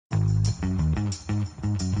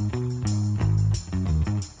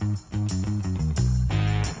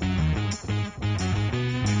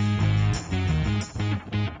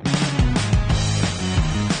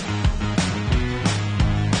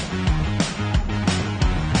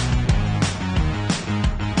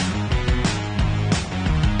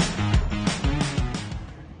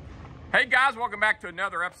guys, welcome back to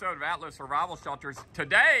another episode of Atlas Survival Shelters.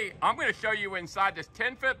 Today, I'm going to show you inside this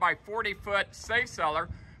 10-foot by 40-foot safe cellar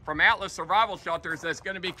from Atlas Survival Shelters that's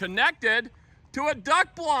going to be connected to a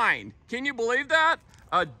duck blind. Can you believe that?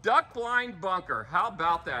 A duck blind bunker. How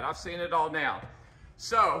about that? I've seen it all now.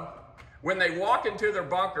 So, when they walk into their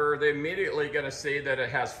bunker, they're immediately going to see that it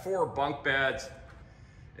has 4 bunk beds.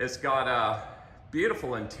 It's got a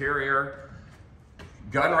beautiful interior,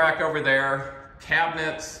 gun rack over there,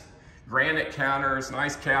 cabinets, granite counters,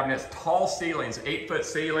 nice cabinets, tall ceilings, 8-foot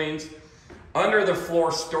ceilings, under the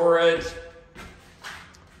floor storage,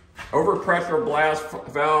 overpressure blast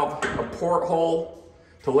valve, a porthole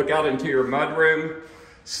to look out into your mudroom,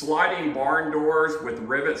 sliding barn doors with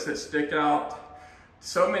rivets that stick out.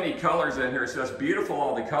 So many colors in here. It's just beautiful,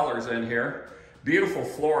 all the colors in here. Beautiful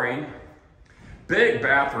flooring. Big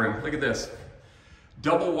bathroom. Look at this.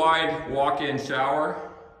 Double wide walk-in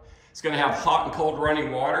shower. It's going to have hot and cold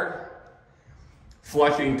running water.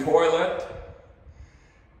 Flushing toilet,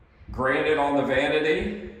 granite on the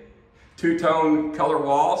vanity, 2-tone color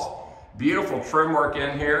walls, beautiful trim work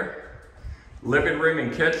in here, living room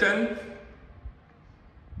and kitchen.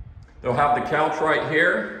 They'll have the couch right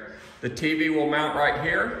here. The TV will mount right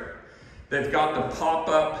here. They've got the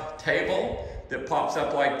pop-up table that pops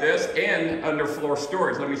up like this and underfloor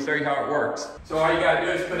storage. Let me show you how it works. So all you gotta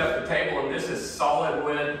do is put up the table, and this is solid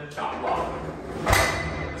wood top block.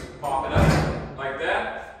 Just pop it up like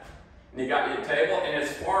that, and you got your table. And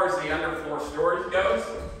as far as the underfloor storage goes,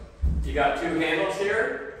 you got 2 handles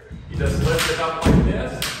here. You just lift it up like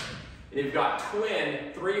this, and you've got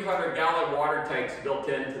twin 300-gallon water tanks built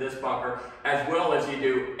into this bunker, as well as you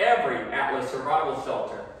do every Atlas survival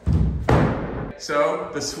shelter. So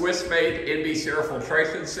the Swiss-made NBC air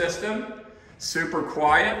filtration system, super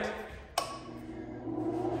quiet.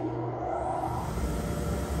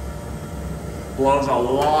 Blows a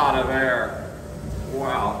lot of air.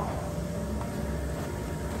 Wow.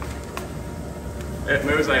 It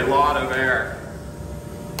moves a lot of air.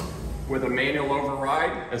 With a manual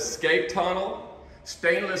override, escape tunnel,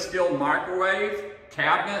 stainless steel microwave,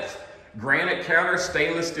 cabinets, granite counter,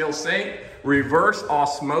 stainless steel sink, reverse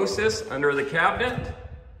osmosis under the cabinet.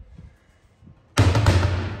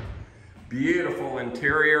 Beautiful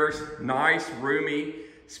interiors, nice, roomy,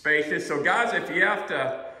 spacious. So guys, if you have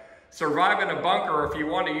to survive in a bunker, or if you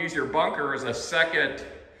want to use your bunker as a second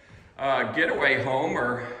getaway home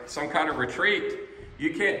or some kind of retreat,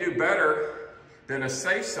 you can't do better than a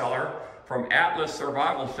safe cellar from Atlas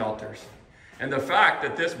Survival Shelters. And the fact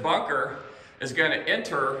that this bunker is going to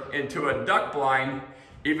enter into a duck blind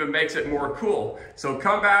even makes it more cool. So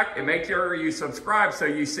come back and make sure you subscribe so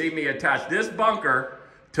you see me attach this bunker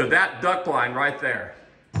to that duck blind right there.